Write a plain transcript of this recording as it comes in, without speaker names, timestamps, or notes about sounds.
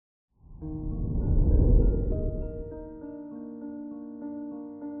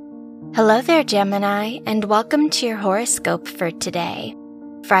Hello there, Gemini, and welcome to your horoscope for today,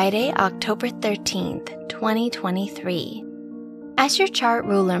 Friday, October 13th, 2023. As your chart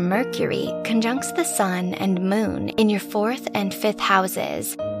ruler Mercury conjuncts the Sun and Moon in your 4th and 5th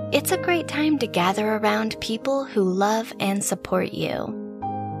houses, it's a great time to gather around people who love and support you.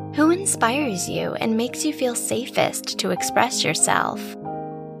 Who inspires you and makes you feel safest to express yourself?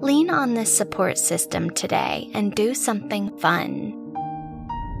 Lean on this support system today and do something fun.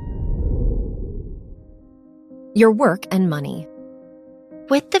 Your work and money.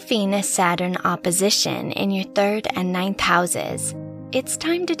 With the Venus-Saturn opposition in your 3rd and 9th houses, it's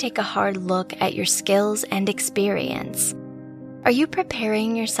time to take a hard look at your skills and experience. Are you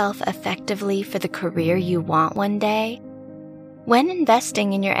preparing yourself effectively for the career you want one day? When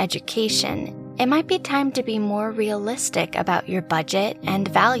investing in your education, it might be time to be more realistic about your budget and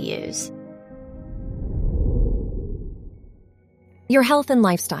values. Your health and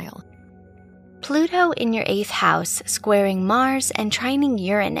lifestyle. Pluto in your 8th house, squaring Mars and trining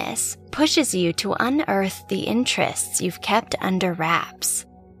Uranus, pushes you to unearth the interests you've kept under wraps.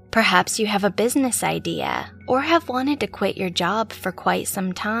 Perhaps you have a business idea or have wanted to quit your job for quite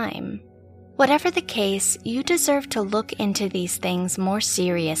some time. Whatever the case, you deserve to look into these things more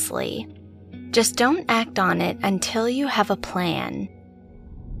seriously. Just don't act on it until you have a plan.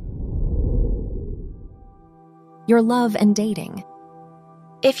 Your love and dating.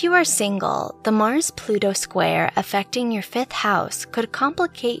 If you are single, the Mars-Pluto square affecting your 5th house could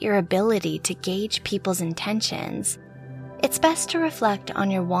complicate your ability to gauge people's intentions. It's best to reflect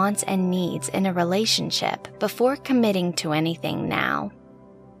on your wants and needs in a relationship before committing to anything now.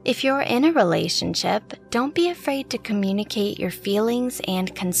 If you're in a relationship, don't be afraid to communicate your feelings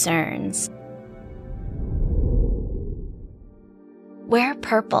and concerns. Wear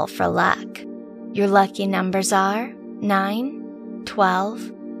purple for luck. Your lucky numbers are 9,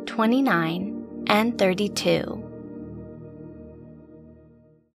 12, 29, and 32.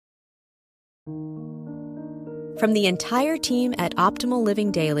 From the entire team at Optimal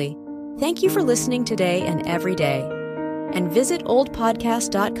Living Daily, thank you for listening today and every day. And visit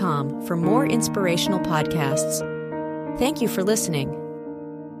oldpodcast.com for more inspirational podcasts. Thank you for listening.